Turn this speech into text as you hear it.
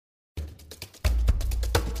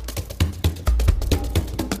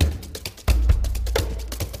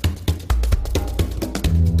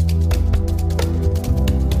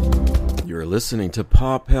listening to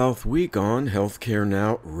Pophealth Week on Healthcare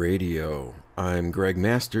Now Radio. I'm Greg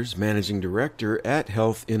Masters, Managing Director at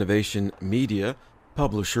Health Innovation Media,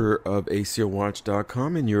 publisher of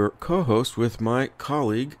ACOWatch.com, and your co-host with my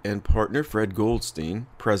colleague and partner Fred Goldstein,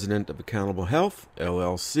 President of Accountable Health,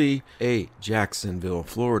 LLC, a Jacksonville,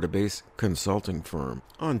 Florida-based consulting firm.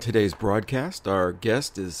 On today's broadcast, our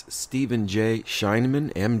guest is Stephen J.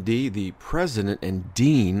 Scheinman, MD, the President and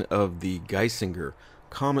Dean of the Geisinger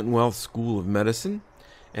Commonwealth School of Medicine,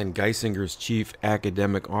 and Geisinger's Chief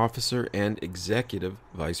Academic Officer and Executive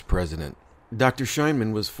Vice President. Dr.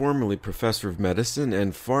 Scheinman was formerly Professor of Medicine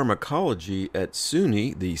and Pharmacology at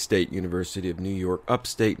SUNY, the State University of New York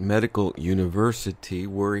Upstate Medical University,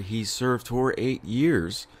 where he served for 8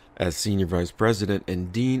 years as Senior Vice President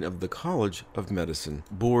and Dean of the College of Medicine.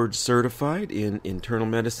 Board certified in internal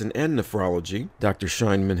medicine and nephrology, Dr.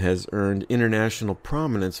 Scheinman has earned international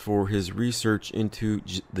prominence for his research into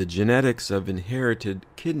the genetics of inherited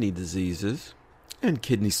kidney diseases and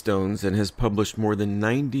kidney stones, and has published more than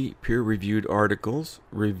 90 peer-reviewed articles,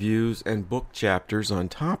 reviews, and book chapters on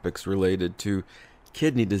topics related to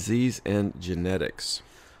kidney disease and genetics.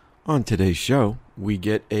 On today's show, we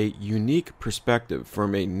get a unique perspective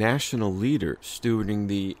from a national leader stewarding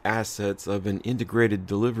the assets of an integrated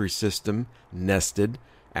delivery system, nested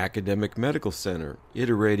academic medical center,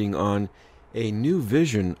 iterating on a new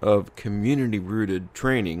vision of community-rooted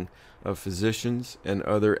training of physicians and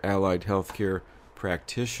other allied healthcare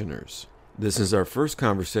practitioners. This is our first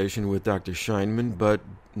conversation with Dr. Scheinman, but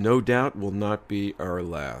no doubt will not be our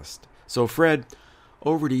last. So, Fred,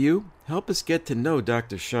 over to you. Help us get to know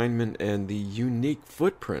Dr. Scheinman and the unique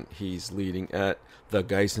footprint he's leading at the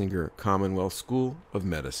Geisinger Commonwealth School of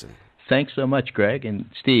Medicine. Thanks so much, Greg. And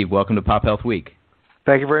Steve, welcome to Pophealth Week.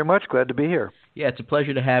 Thank you very much. Glad to be here. Yeah, it's a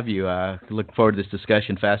pleasure to have you. Looking forward to this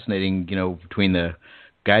discussion. Fascinating, between the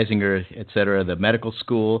Geisinger, et cetera, the medical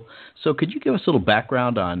school. So could you give us a little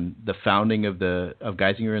background on the founding of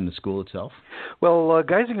Geisinger and the school itself? Well,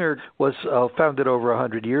 Geisinger was founded over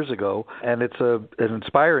 100 years ago, and it's an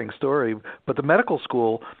inspiring story, but the medical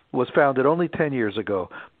school was founded only 10 years ago.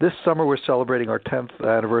 This summer we're celebrating our 10th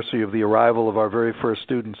anniversary of the arrival of our very first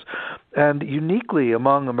students. And uniquely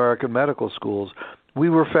among American medical schools, we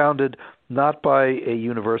were founded not by a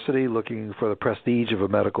university looking for the prestige of a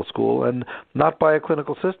medical school, and not by a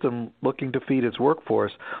clinical system looking to feed its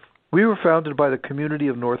workforce. We were founded by the community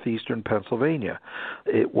of northeastern Pennsylvania.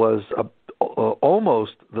 It was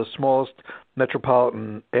almost the smallest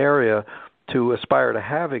metropolitan area to aspire to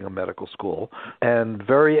having a medical school, and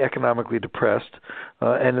very economically depressed.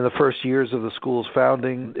 And in the first years of the school's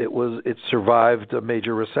founding, it survived a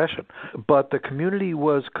major recession. But the community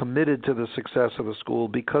was committed to the success of the school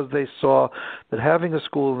because they saw that having a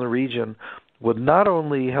school in the region would not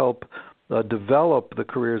only help develop the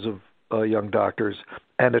careers of young doctors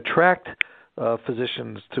and attract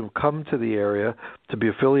physicians to come to the area to be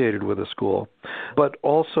affiliated with a school, but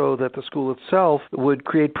also that the school itself would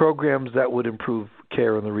create programs that would improve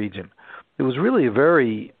care in the region. It was really a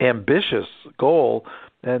very ambitious goal,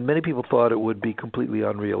 and many people thought it would be completely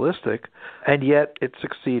unrealistic, and yet it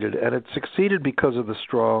succeeded. And it succeeded because of the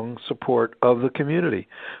strong support of the community,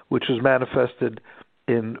 which was manifested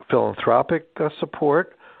in philanthropic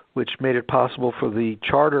support, which made it possible for the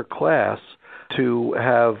charter class to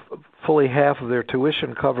have fully half of their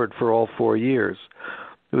tuition covered for all 4 years.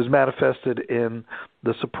 It was manifested in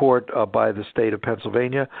the support by the state of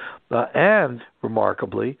Pennsylvania and,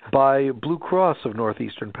 remarkably, by Blue Cross of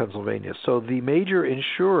northeastern Pennsylvania. So the major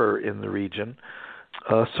insurer in the region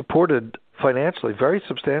supported financially, very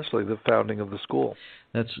substantially, the founding of the school.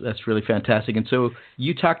 That's really fantastic. And so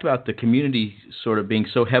you talked about the community sort of being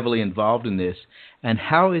so heavily involved in this, and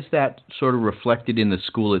how is that sort of reflected in the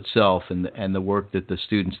school itself and the work that the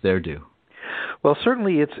students there do? Well,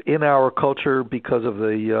 certainly it's in our culture because of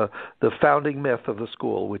the founding myth of the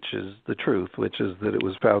school, which is the truth, which is that it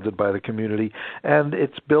was founded by the community, and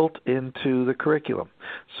it's built into the curriculum.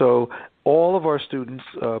 So all of our students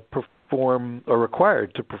are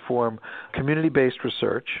required to perform community-based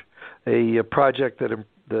research, a project that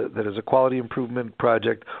is a quality improvement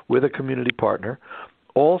project with a community partner.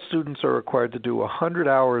 All students are required to do 100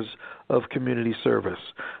 hours of community service.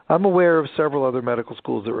 I'm aware of several other medical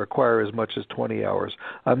schools that require as much as 20 hours.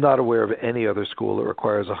 I'm not aware of any other school that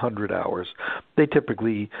requires 100 hours. They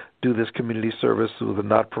typically do this community service with a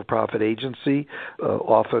not-for-profit agency,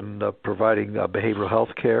 often providing behavioral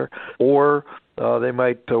health care, or they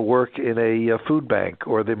might work in a food bank,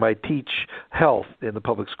 or they might teach health in the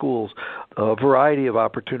public schools, a variety of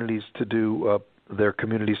opportunities to do their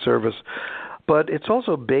community service. but it's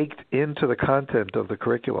also baked into the content of the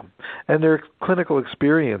curriculum. And their clinical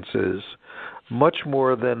experiences, much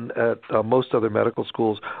more than at most other medical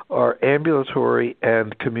schools, are ambulatory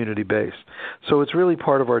and community-based. So it's really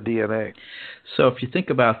part of our DNA. So if you think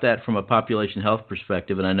about that from a population health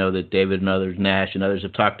perspective, and I know that David and others, Nash and others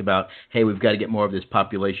have talked about, hey, we've got to get more of this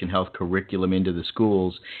population health curriculum into the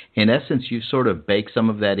schools. In essence, you sort of bake some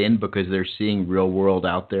of that in because they're seeing real world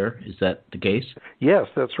out there. Is that the case? Yes,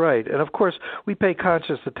 that's right. And of course, we pay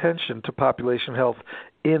conscious attention to population health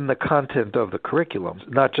in the content of the curriculum,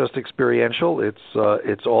 not just experiential.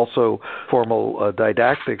 It's also formal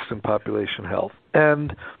didactics in population health.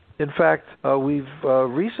 And in fact, we've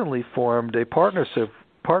recently formed a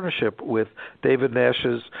partnership with David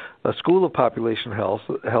Nash's School of Population Health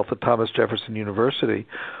at Thomas Jefferson University,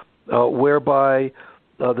 whereby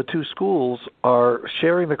the two schools are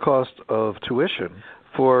sharing the cost of tuition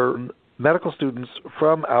for medical students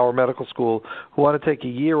from our medical school who want to take a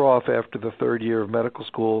year off after the third year of medical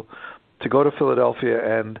school to go to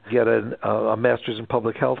Philadelphia and get a master's in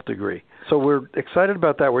public health degree. So we're excited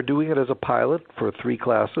about that. We're doing it as a pilot for 3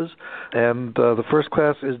 classes, and the first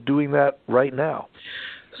class is doing that right now.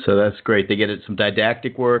 So that's great. They get some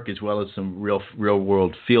didactic work as well as some real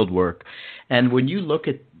world field work. And when you look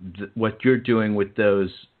at what you're doing with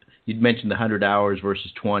those, you'd mentioned the 100 hours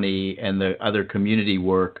versus 20 and the other community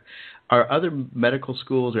work. Are other medical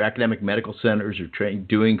schools or academic medical centers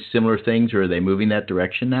doing similar things, or are they moving that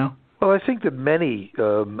direction now? Well, I think that many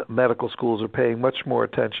medical schools are paying much more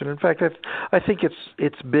attention. In fact, I think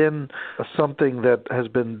it's been something that has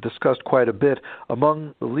been discussed quite a bit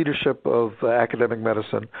among the leadership of academic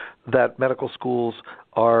medicine, that medical schools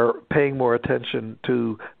are paying more attention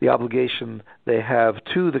to the obligation they have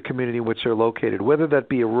to the community in which they're located, whether that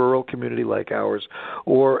be a rural community like ours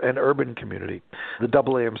or an urban community. The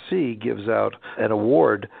AAMC gives out an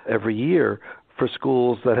award every year for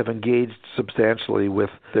schools that have engaged substantially with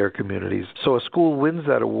their communities. So a school wins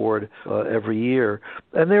that award every year.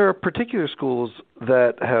 And there are particular schools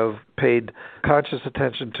that have paid conscious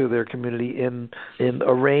attention to their community in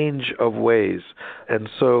a range of ways. And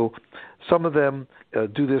so some of them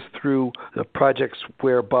do this through projects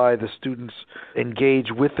whereby the students engage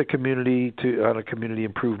with the community on a community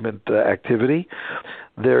improvement activity.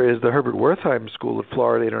 There is the Herbert Wertheim School at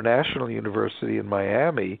Florida International University in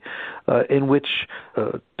Miami, in which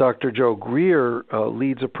Dr. Joe Greer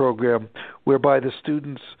leads a program whereby the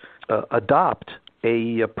students adopt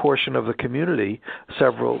a portion of the community,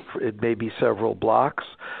 it may be several blocks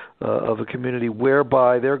of a community,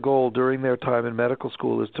 whereby their goal during their time in medical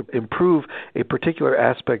school is to improve a particular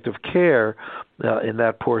aspect of care in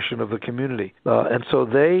that portion of the community. And so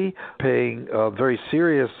they paying very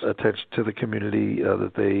serious attention to the community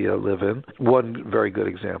that they live in. One very good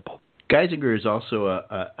example. Geisinger is also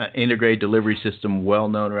an integrated delivery system well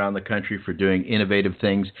known around the country for doing innovative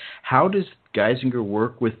things. How does Geisinger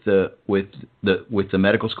work with the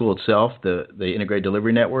medical school itself, the integrated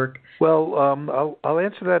delivery network? Well, I'll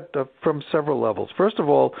answer that from several levels. First of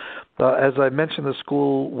all, as I mentioned, the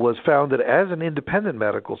school was founded as an independent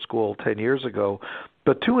medical school 10 years ago.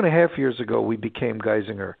 But 2.5 years ago, we became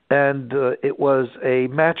Geisinger, and it was a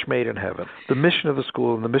match made in heaven. The mission of the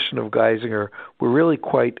school and the mission of Geisinger were really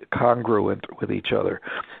quite congruent with each other.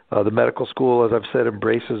 The medical school, as I've said,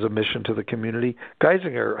 embraces a mission to the community.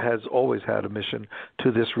 Geisinger has always had a mission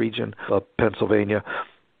to this region of Pennsylvania,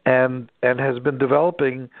 and has been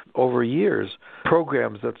developing over years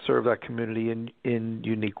programs that serve that community in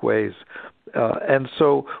unique ways. And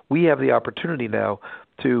so we have the opportunity now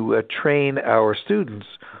to train our students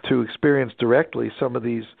to experience directly some of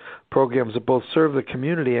these programs that both serve the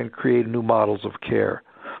community and create new models of care.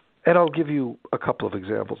 And I'll give you a couple of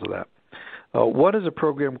examples of that. One is a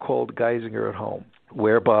program called Geisinger at Home,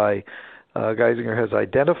 whereby Geisinger has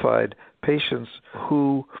identified patients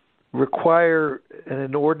who require an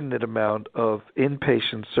inordinate amount of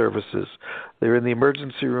inpatient services. They're in the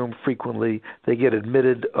emergency room frequently. They get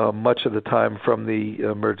admitted much of the time from the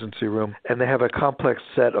emergency room, and they have a complex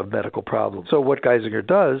set of medical problems. So what Geisinger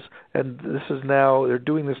does, and they're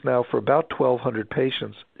doing this now for about 1,200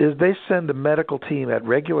 patients, is they send a medical team at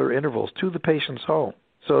regular intervals to the patient's home,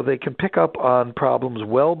 so they can pick up on problems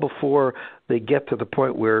well before they get to the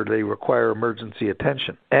point where they require emergency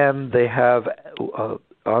attention. And they have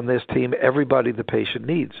on this team everybody the patient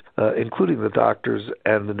needs, including the doctors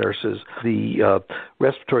and the nurses, the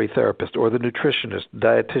respiratory therapist or the nutritionist,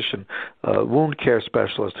 dietitian, wound care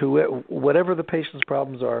specialist, whatever the patient's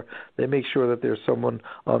problems are, they make sure that there's someone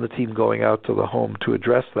on the team going out to the home to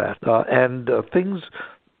address that. And things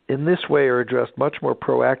in this way are addressed much more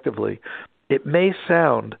proactively. It may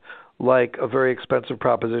sound like a very expensive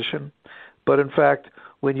proposition, But in fact,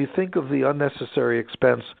 when you think of the unnecessary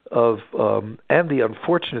expense of and the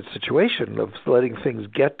unfortunate situation of letting things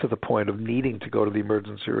get to the point of needing to go to the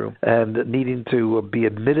emergency room and needing to be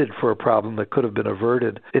admitted for a problem that could have been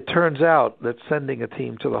averted, it turns out that sending a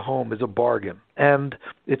team to the home is a bargain. And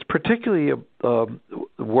it's particularly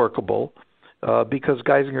workable because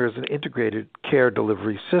Geisinger is an integrated care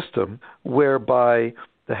delivery system whereby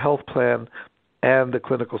the health plan and the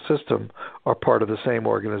clinical system are part of the same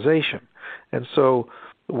organization. And so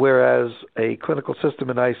whereas a clinical system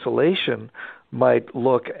in isolation might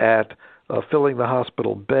look at filling the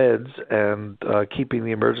hospital beds and keeping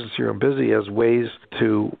the emergency room busy as ways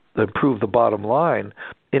to improve the bottom line,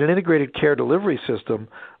 in an integrated care delivery system,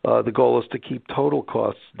 the goal is to keep total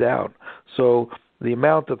costs down. So the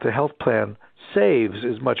amount that the health plan saves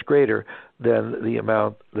is much greater than the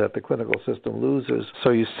amount that the clinical system loses.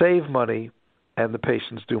 So you save money and the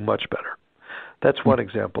patients do much better. That's one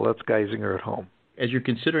example. That's Geisinger at home. As you're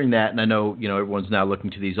considering that, and I know everyone's now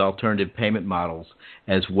looking to these alternative payment models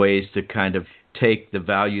as ways to kind of take the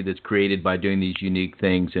value that's created by doing these unique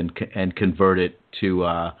things and convert it to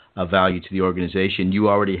a value to the organization. You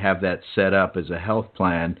already have that set up as a health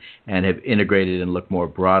plan and have integrated and looked more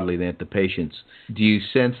broadly than at the patients. Do you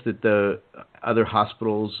sense that the other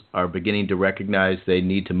hospitals are beginning to recognize they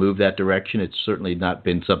need to move that direction? It's certainly not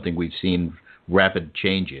been something we've seen rapid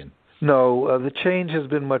change in. No, the change has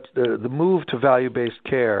been the move to value-based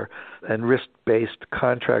care and risk-based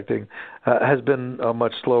contracting has been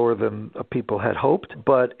much slower than people had hoped,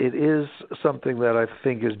 but it is something that I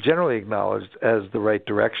think is generally acknowledged as the right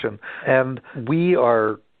direction. And we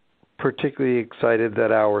are particularly excited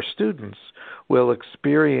that our students will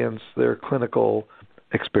experience their clinical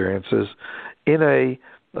experiences in a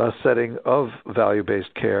setting of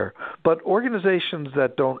value-based care. But organizations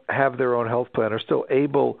that don't have their own health plan are still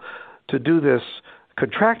able to do this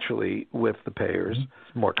contractually with the payers.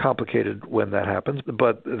 It's more complicated when that happens,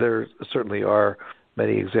 but there certainly are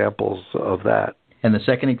many examples of that. And the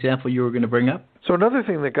second example you were going to bring up? So another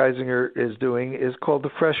thing that Geisinger is doing is called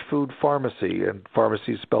the Fresh Food Pharmacy, and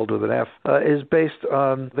pharmacy spelled with an F, is based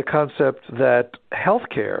on the concept that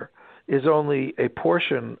healthcare is only a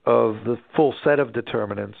portion of the full set of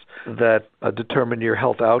determinants that determine your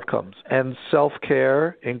health outcomes. And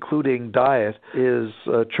self-care, including diet, is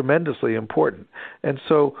tremendously important. And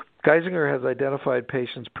so Geisinger has identified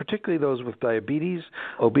patients, particularly those with diabetes,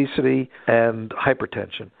 obesity, and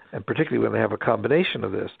hypertension, and particularly when they have a combination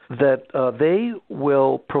of this, that they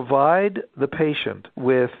will provide the patient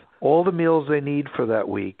with all the meals they need for that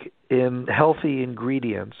week in healthy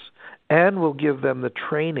ingredients, and will give them the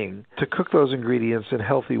training to cook those ingredients in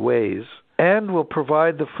healthy ways, and will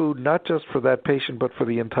provide the food not just for that patient but for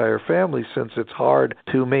the entire family, since it's hard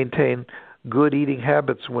to maintain good eating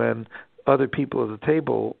habits when other people at the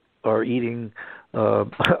table are eating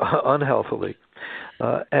unhealthily.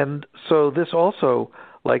 And so this also,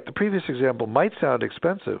 like the previous example, might sound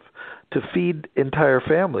expensive to feed entire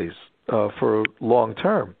families for long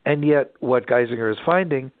term. And yet what Geisinger is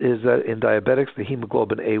finding is that in diabetics, the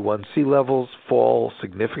hemoglobin A1C levels fall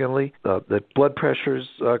significantly, that blood pressures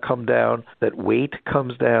come down, that weight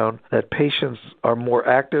comes down, that patients are more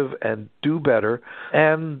active and do better,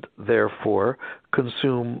 and therefore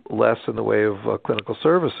consume less in the way of clinical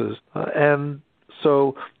services. And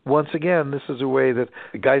so once again, this is a way that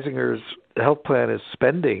Geisinger's health plan is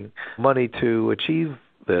spending money to achieve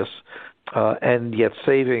this, and yet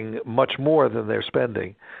saving much more than they're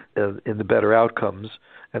spending in the better outcomes,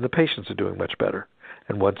 and the patients are doing much better.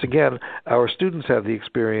 And once again, our students have the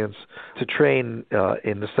experience to train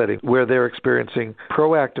in the setting where they're experiencing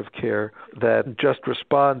proactive care that just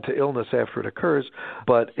respond to illness after it occurs,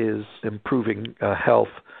 but is improving health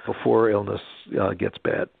before illness gets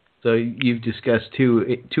bad. So you've discussed two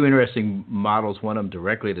interesting models, one of them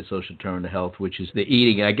directly to social determinant of health, which is the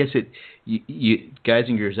eating. And I guess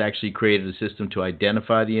Geisinger has actually created a system to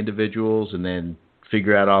identify the individuals and then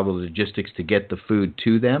figure out all the logistics to get the food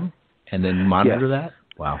to them and then monitor that?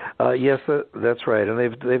 Wow. Yes, that's right. And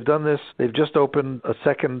they've done this. They've just opened a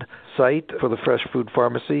second site for the Fresh Food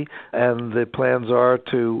Pharmacy, and the plans are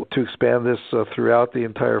to expand this throughout the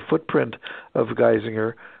entire footprint of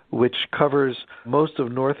Geisinger, which covers most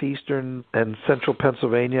of northeastern and central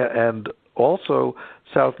Pennsylvania and also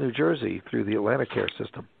South New Jersey through the AtlantiCare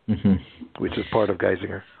system, which is part of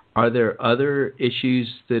Geisinger. Are there other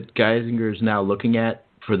issues that Geisinger is now looking at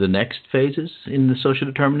for the next phases in the social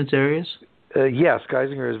determinants areas? Yes,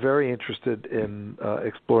 Geisinger is very interested in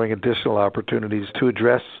exploring additional opportunities to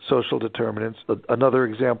address social determinants. Another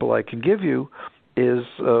example I can give you is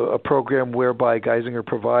a program whereby Geisinger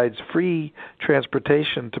provides free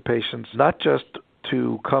transportation to patients, not just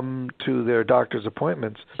to come to their doctor's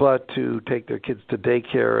appointments, but to take their kids to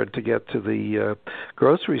daycare and to get to the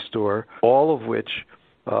grocery store, all of which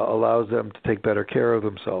allows them to take better care of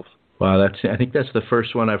themselves. Wow, I think that's the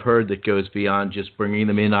first one I've heard that goes beyond just bringing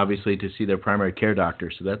them in, obviously, to see their primary care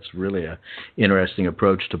doctor. So that's really an interesting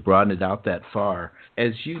approach to broaden it out that far.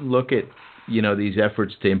 As you look at, these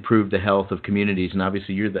efforts to improve the health of communities, and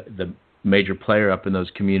obviously you're the major player up in those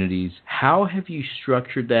communities, how have you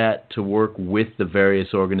structured that to work with the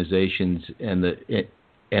various organizations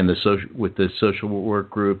with the social work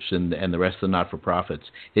groups and the rest of the not-for-profits?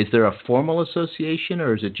 Is there a formal association,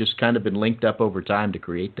 or has it just kind of been linked up over time to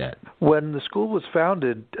create that? When the school was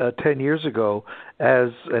founded 10 years ago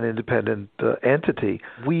as an independent entity,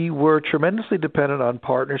 we were tremendously dependent on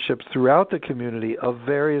partnerships throughout the community of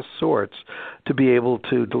various sorts to be able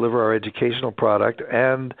to deliver our educational product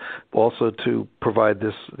and also to provide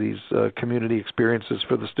these community experiences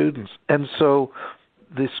for the students. And so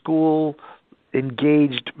the school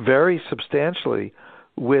engaged very substantially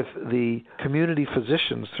with the community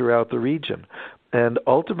physicians throughout the region and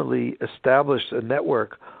ultimately established a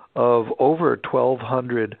network of over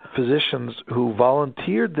 1,200 physicians who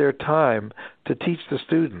volunteered their time to teach the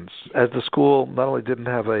students, as the school not only didn't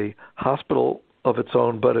have a hospital of its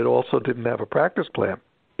own, but it also didn't have a practice plan.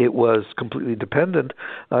 It was completely dependent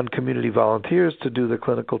on community volunteers to do the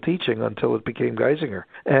clinical teaching until it became Geisinger.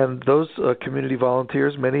 And those community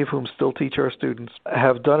volunteers, many of whom still teach our students,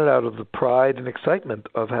 have done it out of the pride and excitement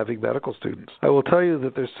of having medical students. I will tell you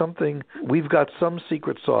that we've got some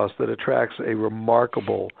secret sauce that attracts a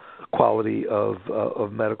remarkable quality of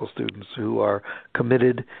medical students who are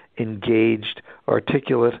committed, engaged,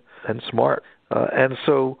 articulate, and smart. And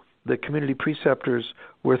so the community preceptors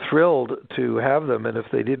were thrilled to have them, and if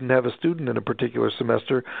they didn't have a student in a particular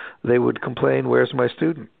semester, they would complain, "Where's my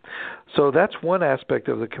student?" So that's one aspect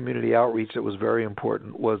of the community outreach that was very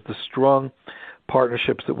important, was the strong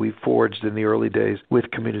partnerships that we forged in the early days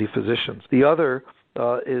with community physicians. The other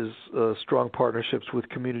is strong partnerships with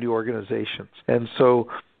community organizations. And so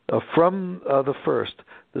from the first,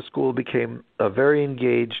 the school became very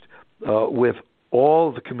engaged with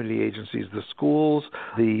all the community agencies, the schools,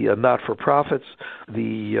 the not-for-profits,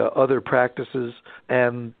 the other practices,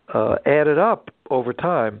 and added up over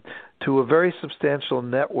time to a very substantial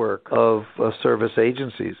network of service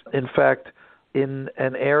agencies. In fact, in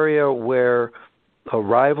an area where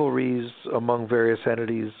rivalries among various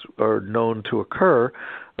entities are known to occur,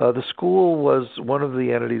 the school was one of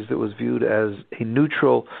the entities that was viewed as a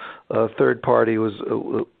neutral third party.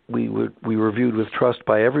 We were viewed with trust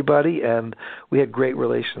by everybody, and we had great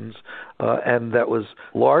relations, and that was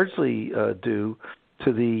largely due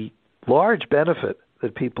to the large benefit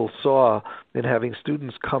that people saw in having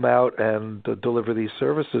students come out and deliver these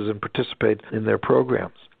services and participate in their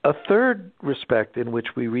programs. A third respect in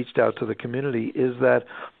which we reached out to the community is that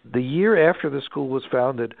the year after the school was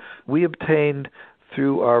founded, we obtained,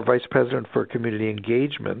 through our Vice President for Community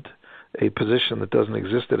Engagement, a position that doesn't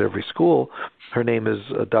exist at every school. Her name is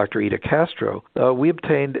Dr. Ida Castro. We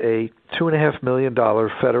obtained a $2.5 million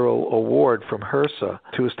federal award from HRSA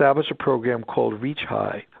to establish a program called Reach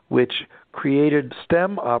High, which created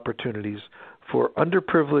STEM opportunities for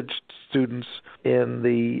underprivileged students in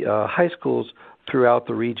the high schools throughout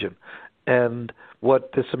the region. And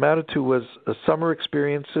what this amounted to was summer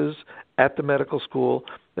experiences at the medical school,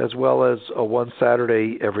 as well as one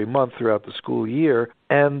Saturday every month throughout the school year.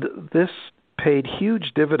 And this paid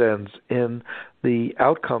huge dividends in the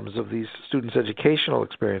outcomes of these students' educational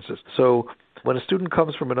experiences. So when a student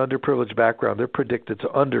comes from an underprivileged background, they're predicted to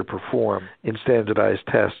underperform in standardized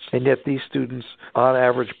tests. And yet these students, on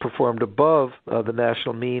average, performed above the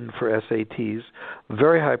national mean for SATs. A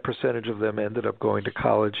very high percentage of them ended up going to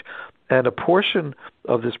college. And a portion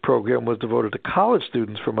of this program was devoted to college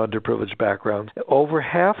students from underprivileged backgrounds, over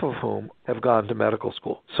half of whom have gone to medical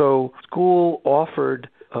school. So school offered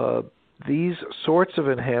these sorts of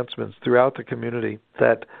enhancements throughout the community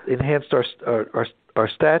that enhanced our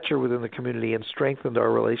stature within the community and strengthened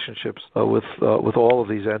our relationships with all of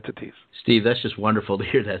these entities. Steve, that's just wonderful to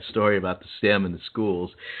hear that story about the STEM in the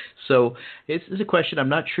schools. So it's a question I'm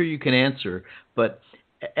not sure you can answer, but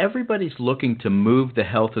everybody's looking to move the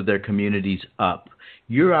health of their communities up.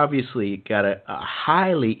 You're obviously got a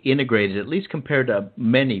highly integrated, at least compared to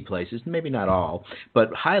many places, maybe not all,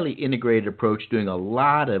 but highly integrated approach, doing a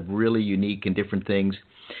lot of really unique and different things.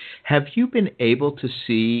 Have you been able to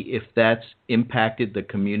see if that's impacted the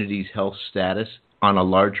community's health status? on a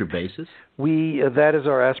larger basis? That is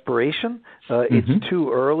our aspiration. It's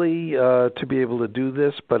too early to be able to do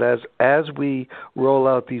this, but as we roll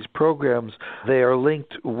out these programs, they are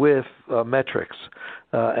linked with metrics.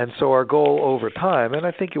 And so our goal over time, and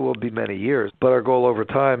I think it will be many years, but our goal over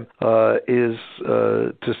time is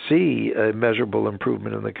to see a measurable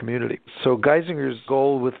improvement in the community. So Geisinger's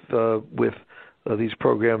goal with these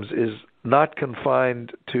programs is not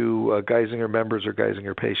confined to Geisinger members or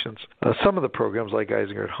Geisinger patients. Some of the programs, like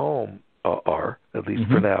Geisinger at Home, are, at least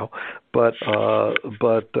for now, but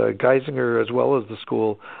Geisinger, as well as the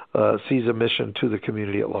school, sees a mission to the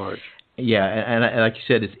community at large. Yeah, and like you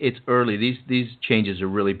said, it's early. These changes are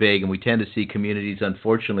really big, and we tend to see communities,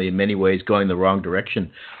 unfortunately, in many ways, going the wrong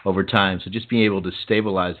direction over time. So just being able to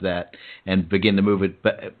stabilize that and begin to move it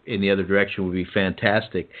in the other direction would be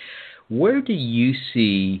fantastic. Where do you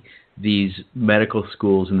see these medical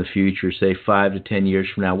schools in the future, say 5 to 10 years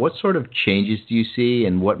from now? What sort of changes do you see,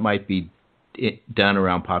 and what might be done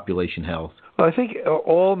around population health? Well, I think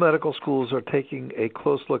all medical schools are taking a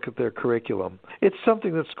close look at their curriculum. It's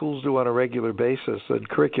something that schools do on a regular basis, and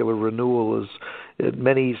curricular renewal is, in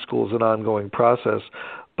many schools, an ongoing process.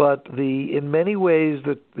 But in many ways,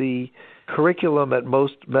 the curriculum at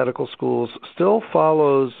most medical schools still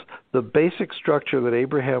follows the basic structure that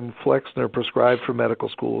Abraham Flexner prescribed for medical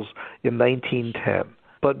schools in 1910.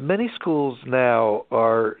 But many schools now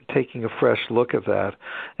are taking a fresh look at that.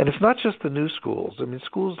 And it's not just the new schools. I mean,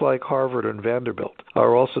 schools like Harvard and Vanderbilt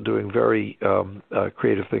are also doing very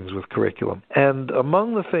creative things with curriculum. And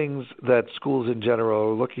among the things that schools in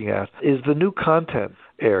general are looking at is the new content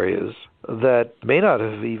areas that may not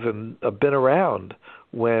have even been around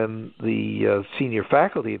when the senior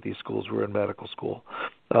faculty at these schools were in medical school.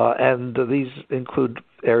 And these include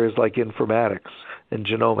areas like informatics and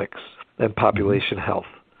genomics and population health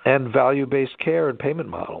and value-based care and payment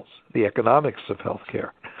models, the economics of healthcare.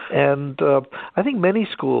 And I think many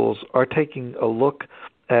schools are taking a look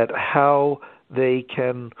at how they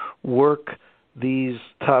can work these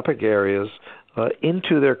topic areas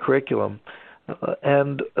into their curriculum.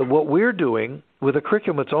 And what we're doing with a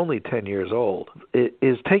curriculum that's only 10 years old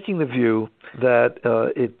is taking the view that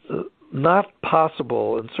it's not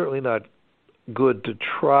possible and certainly not good to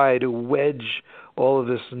try to wedge all of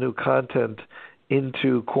this new content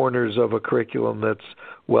into corners of a curriculum that's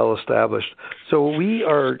well established. So what we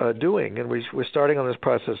are doing, and we're starting on this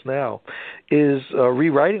process now, is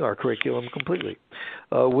rewriting our curriculum completely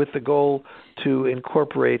with the goal to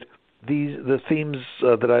incorporate the themes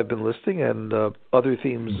that I've been listing and other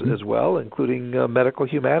themes as well, including medical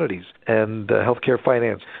humanities and healthcare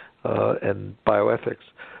finance and bioethics,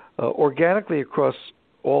 organically across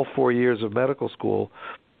all 4 years of medical school,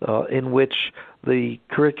 in which the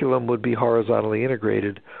curriculum would be horizontally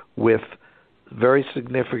integrated with very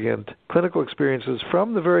significant clinical experiences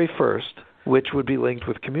from the very first, which would be linked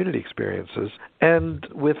with community experiences, and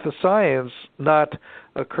with the science not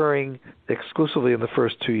occurring exclusively in the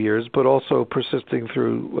first 2 years, but also persisting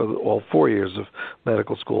through all 4 years of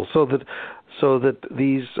medical school, so that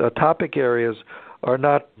these topic areas are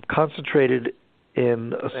not concentrated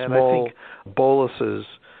in small boluses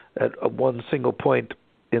at one single point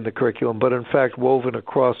in the curriculum, but in fact woven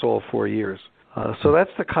across all 4 years. So that's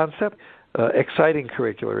the concept. Exciting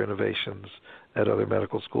curricular innovations at other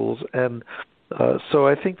medical schools. And so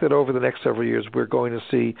I think that over the next several years, we're going to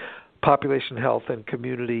see population health and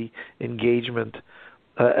community engagement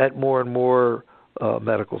at more and more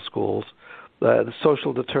medical schools, the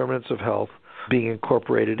social determinants of health being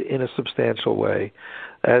incorporated in a substantial way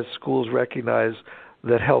as schools recognize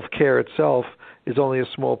that health care itself is only a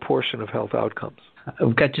small portion of health outcomes.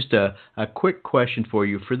 I've got just a quick question for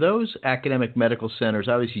you. For those academic medical centers,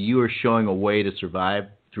 obviously you are showing a way to survive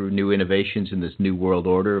through new innovations in this new world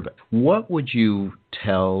order. What would you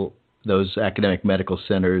tell those academic medical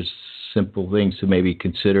centers, simple things to maybe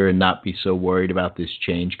consider and not be so worried about this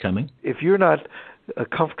change coming? If you're not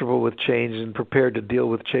comfortable with change and prepared to deal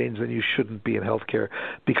with change, then you shouldn't be in healthcare,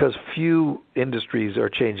 because few industries are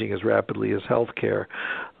changing as rapidly as healthcare.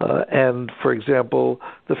 And, for example,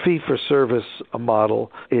 the fee-for-service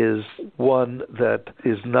model is one that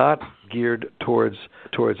is not geared towards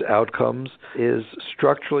outcomes, is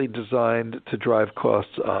structurally designed to drive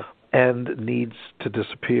costs up, and needs to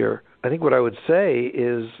disappear. I think what I would say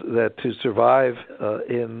is that to survive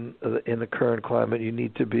in the current climate, you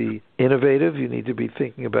need to be innovative. You need to be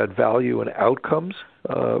thinking about value and outcomes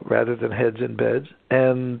rather than heads in beds.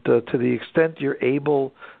 And to the extent you're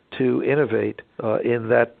able to innovate in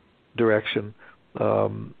that direction,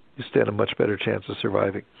 you stand a much better chance of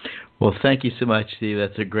surviving. Well, thank you so much, Steve.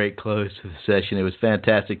 That's a great close to the session. It was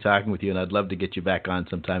fantastic talking with you, and I'd love to get you back on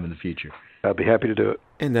sometime in the future. I'll be happy to do it.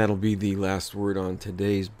 And that'll be the last word on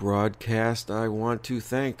today's broadcast. I want to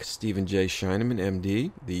thank Stephen J. Scheinman,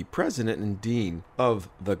 MD, the President and Dean of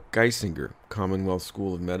the Geisinger Commonwealth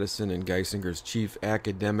School of Medicine and Geisinger's Chief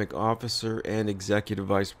Academic Officer and Executive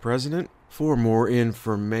Vice President. For more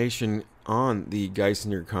information on the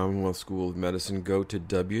Geisinger Commonwealth School of Medicine, go to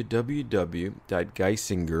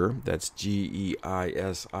www.geisinger, that's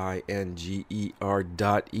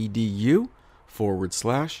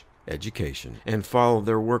GEISINGER.edu/education, and follow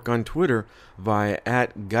their work on Twitter via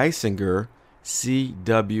 @Geisinger,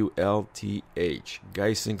 CWLTH,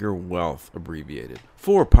 Geisinger Wealth abbreviated.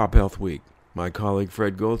 For Pophealth Week, my colleague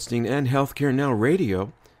Fred Goldstein and Healthcare Now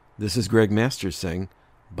Radio, this is Greg Masters saying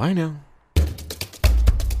bye now.